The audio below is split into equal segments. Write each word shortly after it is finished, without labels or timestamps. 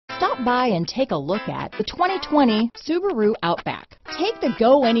Stop by and take a look at the 2020 Subaru Outback. Take the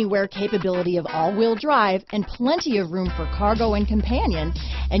go-anywhere capability of all-wheel drive and plenty of room for cargo and companion,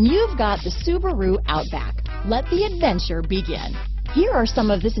 and you've got the Subaru Outback. Let the adventure begin. Here are some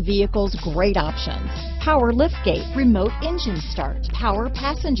of this vehicle's great options: power liftgate, remote engine start, power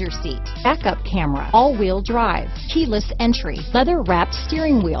passenger seat, backup camera, all-wheel drive, keyless entry, leather-wrapped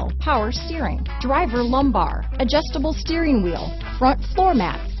steering wheel, power steering, driver lumbar, adjustable steering wheel, front floor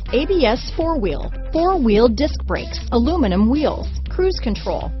mats, ABS four-wheel disc brakes, aluminum wheels, cruise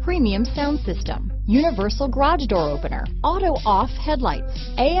control, premium sound system, universal garage door opener, auto-off headlights,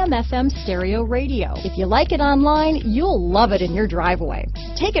 AM/FM stereo radio. If you like it online, you'll love it in your driveway.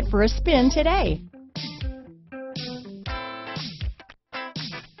 Take it for a spin today.